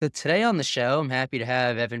So today on the show, I'm happy to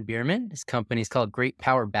have Evan Bierman. His company is called Great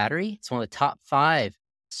Power Battery. It's one of the top five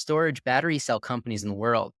storage battery cell companies in the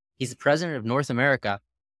world. He's the president of North America.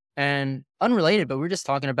 And unrelated, but we're just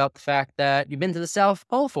talking about the fact that you've been to the South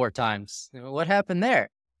Pole four times. What happened there?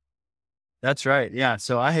 That's right. Yeah.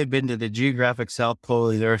 So I had been to the geographic South Pole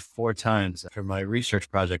of the Earth 4 times for my research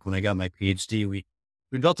project. When I got my PhD, we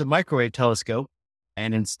built a microwave telescope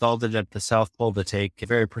and installed it at the South Pole to take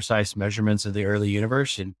very precise measurements of the early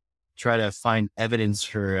universe and try to find evidence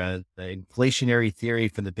for the inflationary theory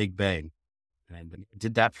for the Big Bang. And we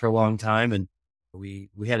did that for a long time. And we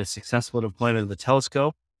had a successful deployment of the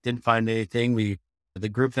telescope. Didn't find anything. The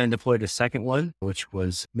group then deployed a second one, which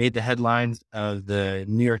was made the headlines of the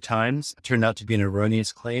New York Times. It turned out to be an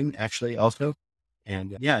erroneous claim, actually, also.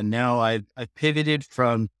 And yeah, now I've pivoted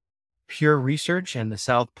from pure research and the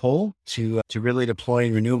South Pole to really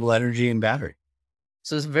deploying renewable energy and battery.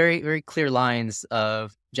 So it's very, very clear lines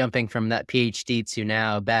of jumping from that PhD to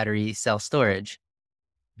now battery cell storage.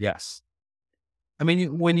 Yes. I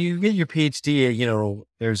mean, when you get your PhD,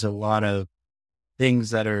 there's a lot of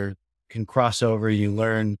things can cross over. You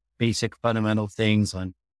learn basic fundamental things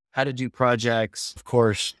on how to do projects. Of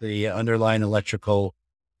course, the underlying electrical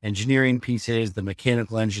engineering pieces, the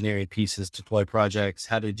mechanical engineering pieces to deploy projects,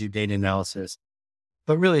 how to do data analysis.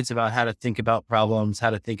 But really it's about how to think about problems, how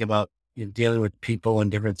to think about dealing with people in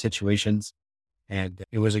different situations. And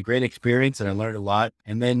it was a great experience and I learned a lot.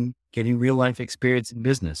 And then getting real life experience in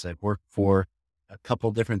business. I've worked for a couple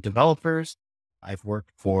different developers. I've worked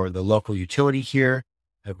for the local utility here.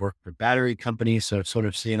 I've worked for battery companies. So I've sort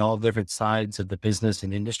of seen all different sides of the business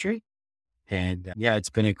and industry. And yeah, it's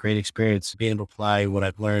been a great experience being able to apply what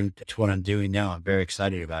I've learned to what I'm doing now. I'm very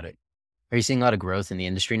excited about it. Are you seeing a lot of growth in the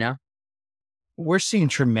industry now? We're seeing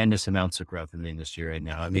tremendous amounts of growth in the industry right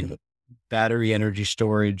now. I mean, battery energy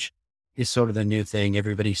storage is sort of the new thing.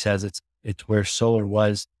 Everybody says it's where solar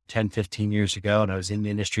was 10, 15 years ago. And I was in the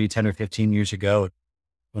industry 10 or 15 years ago.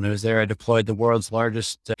 When I was there, I deployed the world's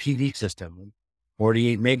largest PV system,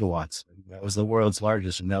 48 megawatts. That was the world's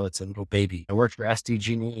largest. And now it's a little baby. I worked for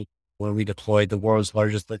SDG&E when we deployed the world's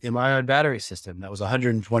largest lithium ion battery system. That was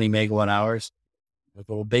 120 megawatt hours, a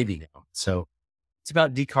little baby now. So it's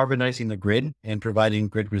about decarbonizing the grid and providing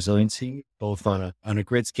grid resiliency, both on a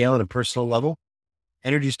grid scale and a personal level.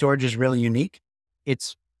 Energy storage is really unique.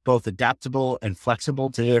 It's both adaptable and flexible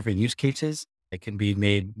to different use cases. It can be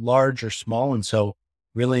made large or small. And so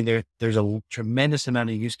really there's a tremendous amount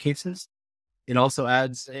of use cases. It also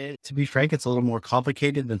adds, to be frank, it's a little more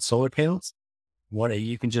complicated than solar panels.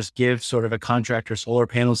 You can just give sort of a contractor solar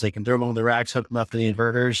panels. They can throw them on the racks, hook them up to the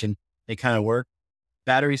inverters, and they kind of work.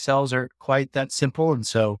 Battery cells aren't quite that simple. And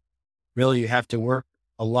so really you have to work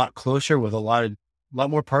a lot closer with a lot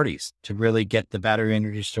more parties to really get the battery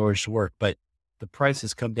energy storage to work. But the price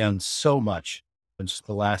has come down so much in just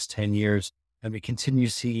the last 10 years. And we continue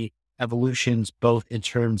to see evolutions, both in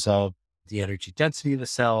terms of the energy density of the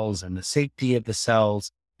cells and the safety of the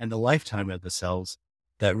cells and the lifetime of the cells,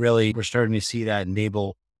 that really we're starting to see that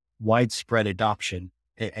enable widespread adoption,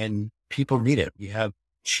 and people need it. You have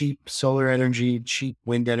cheap solar energy, cheap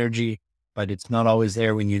wind energy, but it's not always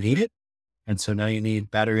there when you need it. And so now you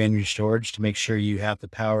need battery energy storage to make sure you have the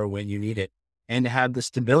power when you need it and to have the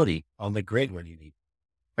stability on the grid when you need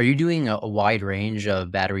it. Are you doing a wide range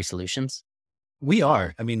of battery solutions? We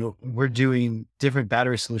are. I mean, we're doing different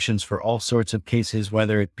battery solutions for all sorts of cases,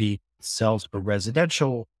 whether it be cells for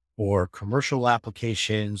residential or commercial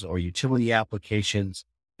applications or utility applications.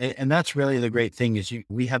 And that's really the great thing is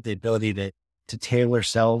we have the ability to tailor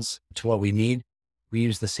cells to what we need. We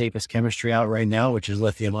use the safest chemistry out right now, which is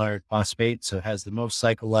lithium iron phosphate. So it has the most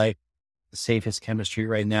cycle life, the safest chemistry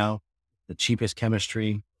right now, the cheapest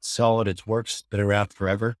chemistry, solid. It works, been around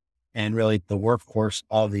forever. And really the workhorse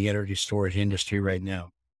of the energy storage industry right now.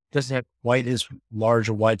 Doesn't have quite as large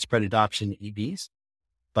or widespread adoption in EVs,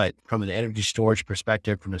 but from an energy storage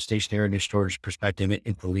perspective, from a stationary energy storage perspective,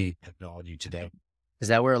 it's the leading technology today. Is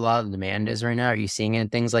that where a lot of the demand is right now? Are you seeing it in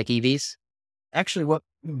things like EVs? Actually,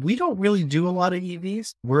 we don't really do a lot of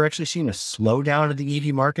EVs. We're actually seeing a slowdown of the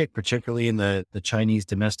EV market, particularly in the Chinese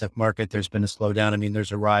domestic market. There's been a slowdown. I mean,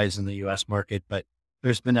 there's a rise in the US market, but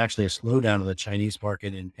there's been actually a slowdown of the Chinese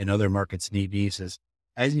market and other markets in EVs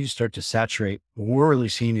as you start to saturate. What we're really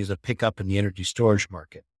seeing is a pickup in the energy storage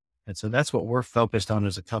market. And so that's what we're focused on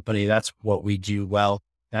as a company. That's what we do well.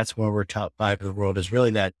 That's where we're top 5 in the world, is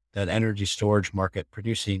really that energy storage market,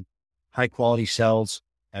 producing high quality cells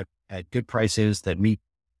at good prices that meet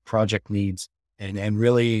project needs and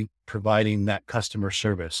really providing that customer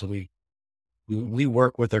service. So we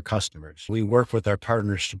work with our customers. We work with our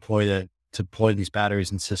partners to deploy these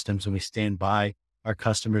batteries and systems, and we stand by our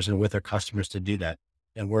customers and with our customers to do that.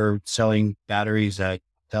 And we're selling batteries that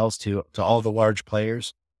sells to all the large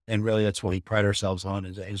players. And really that's what we pride ourselves on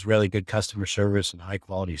is really good customer service and high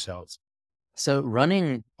quality sales. So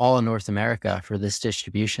running all of North America for this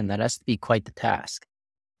distribution, that has to be quite the task.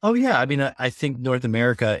 Oh yeah. I mean, I think North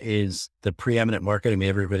America is the preeminent market. I mean,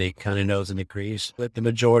 everybody kind of knows and agrees that the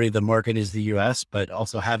majority of the market is the US, but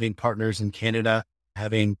also having partners in Canada,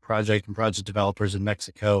 having project developers in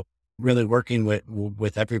Mexico, really working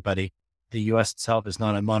with everybody. The US itself is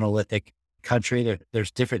not a monolithic country.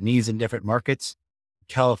 There's different needs in different markets.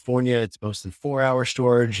 California, it's mostly 4-hour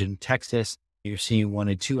storage. In Texas, you're seeing 1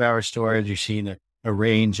 and 2-hour storage. You're seeing a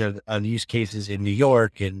range of use cases in New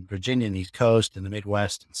York and Virginia and the East Coast and the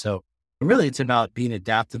Midwest. And so really it's about being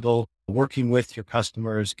adaptable, working with your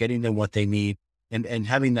customers, getting them what they need, and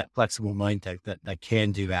having that flexible mindset, that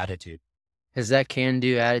can-do attitude. Has that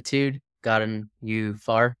can-do attitude gotten you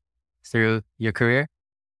far through your career?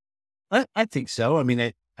 I think so. I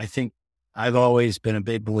mean, I think I've always been a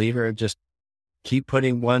big believer of just keep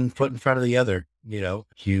putting one foot in front of the other.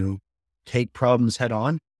 You take problems head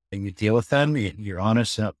on and you deal with them. You're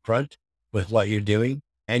honest and upfront with what you're doing,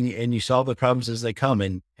 and you solve the problems as they come.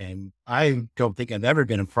 And I don't think I've ever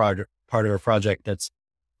been a part of a project that's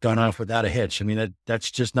gone off without a hitch. I mean,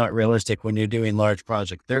 that's just not realistic when you're doing large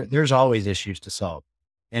projects. There's always issues to solve,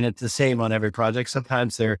 and it's the same on every project.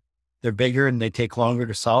 Sometimes they're bigger and they take longer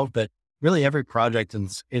to solve, but really every project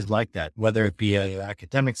is like that, whether it be an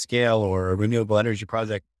academic scale or a renewable energy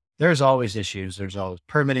project. There's always issues. There's always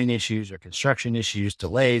permitting issues or construction issues,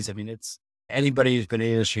 delays. I mean, anybody who's been in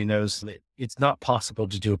the industry knows that it's not possible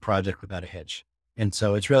to do a project without a hitch. And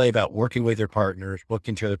so it's really about working with your partners,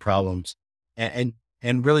 looking through the problems, and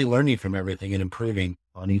really learning from everything and improving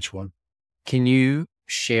on each one. Can you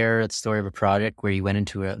share the story of a project where you went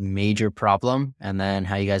into a major problem and then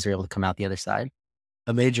how you guys were able to come out the other side?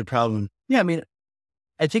 A major problem. Yeah. I mean,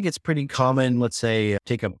 I think it's pretty common. Let's say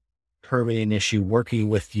take a permitting issue working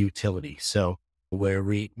with utility. So where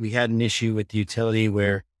we had an issue with the utility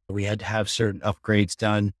where we had to have certain upgrades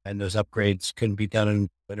done, and those upgrades couldn't be done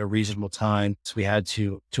in a reasonable time. So we had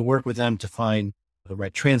to work with them to find the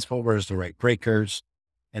right transformers, the right breakers,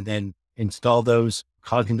 and then install those,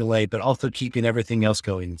 causing delay, but also keeping everything else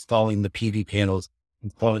going, installing the PV panels,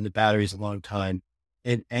 installing the batteries a long time.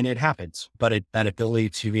 And it happens, but that ability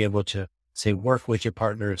to be able to say, work with your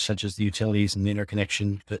partners, such as the utilities and the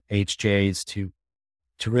interconnection, the HJs, to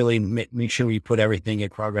really make sure we put everything in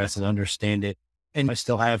progress and understand it. And I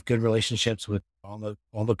still have good relationships with all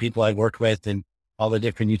the people I worked with and all the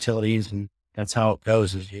different utilities. And that's how it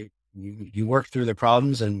goes, is you work through the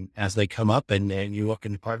problems and as they come up and you look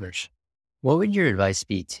into partners. What would your advice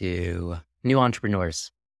be to new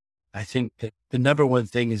entrepreneurs? I think that the number one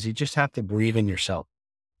thing is you just have to believe in yourself.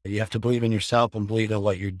 You have to believe in yourself and believe in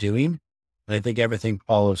what you're doing. And I think everything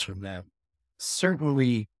follows from that.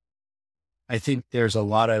 Certainly, I think there's a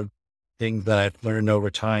lot of things that I've learned over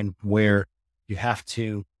time where you have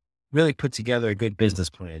to really put together a good business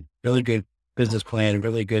plan, really good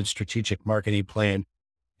strategic marketing plan.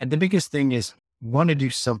 And the biggest thing is want to do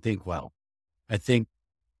something well. I think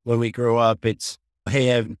when we grow up, it's,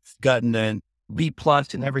 hey, I've gotten a B+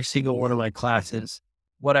 in every single one of my classes.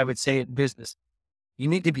 What I would say in business, you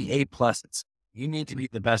need to be A+. You need to be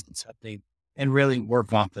the best at something and really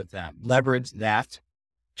work off of that. Leverage that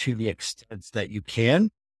to the extent that you can,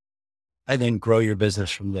 and then grow your business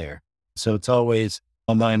from there. So it's always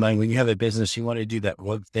on my mind, when you have a business, you want to do that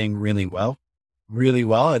one thing really well,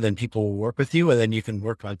 and then people will work with you, and then you can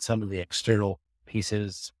work on some of the external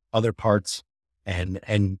pieces, other parts,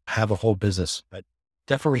 and have a whole business. But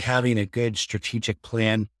definitely having a good strategic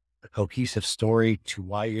plan, a cohesive story to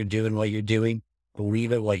why you're doing what you're doing,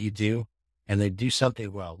 believe in what you do, and then do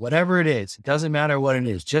something well. Whatever it is, it doesn't matter what it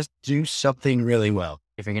is, just do something really well.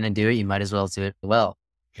 If you're going to do it, you might as well do it well.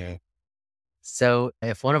 Okay. So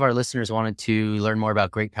if one of our listeners wanted to learn more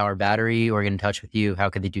about Great Power Battery or get in touch with you, how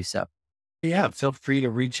could they do so? Yeah, feel free to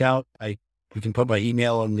reach out. You can put my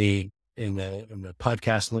email in the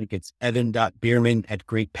podcast link. It's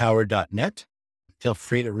evan.bierman@greatpower.net. Feel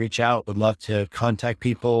free to reach out. Would love to contact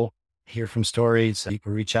people, hear from stories. You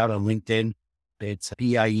can reach out on LinkedIn. It's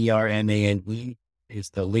BIERMANE is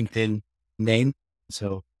the LinkedIn name.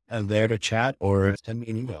 So I'm there to chat or send me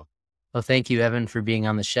an email. Well, thank you, Evan, for being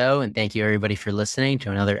on the show. And thank you, everybody, for listening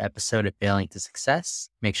to another episode of Failing to Success.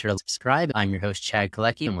 Make sure to subscribe. I'm your host, Chad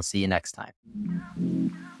Kalecki, and we'll see you next time.